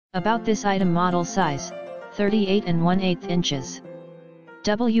About this item: model size, 38 and 1/8 inches.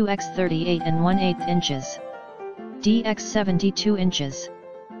 WX 38 and 1/8 inches. DX 72 inches.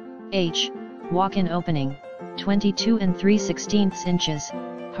 H, walk-in opening, 22 and 3/16 inches,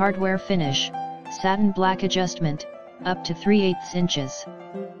 hardware finish, satin black adjustment, up to 3/8 inches.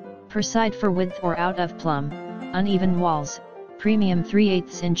 Per side for width or out of plumb, uneven walls, premium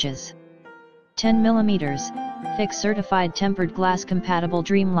 3/8 inches. 10 mm, thick certified tempered glass compatible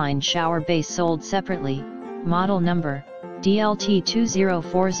DreamLine shower base sold separately, model number, DLT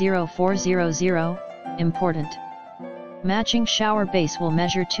 2040400, important. Matching shower base will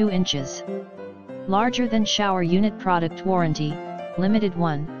measure 2 inches. Larger than shower unit. Product warranty, limited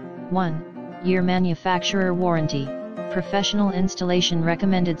 1 year manufacturer warranty, professional installation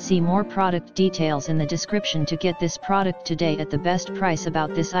recommended. See more product details in the description to get this product today at the best price.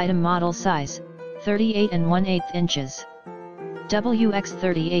 About this item: model size, 38 and 1/8 inches. WX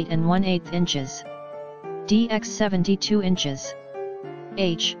 38 and 1/8 inches. DX 72 inches.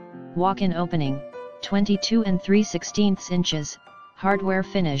 H, walk-in opening, 22 and 3/16 inches, hardware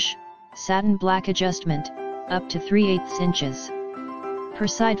finish, satin black adjustment, up to 3/8 inches. Per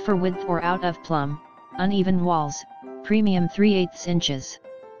side for width or out of plumb, uneven walls, premium 3/8 inches.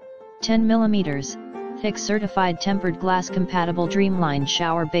 10 mm, thick certified tempered glass compatible DreamLine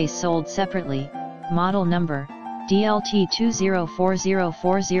shower base sold separately, model number, DLT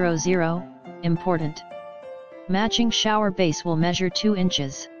 2040400, important. Matching shower base will measure 2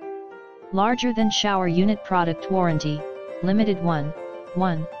 inches. Larger than shower unit. Product warranty, limited 1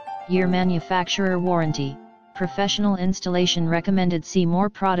 year manufacturer warranty, professional installation recommended. See more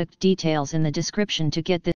product details in the description to get this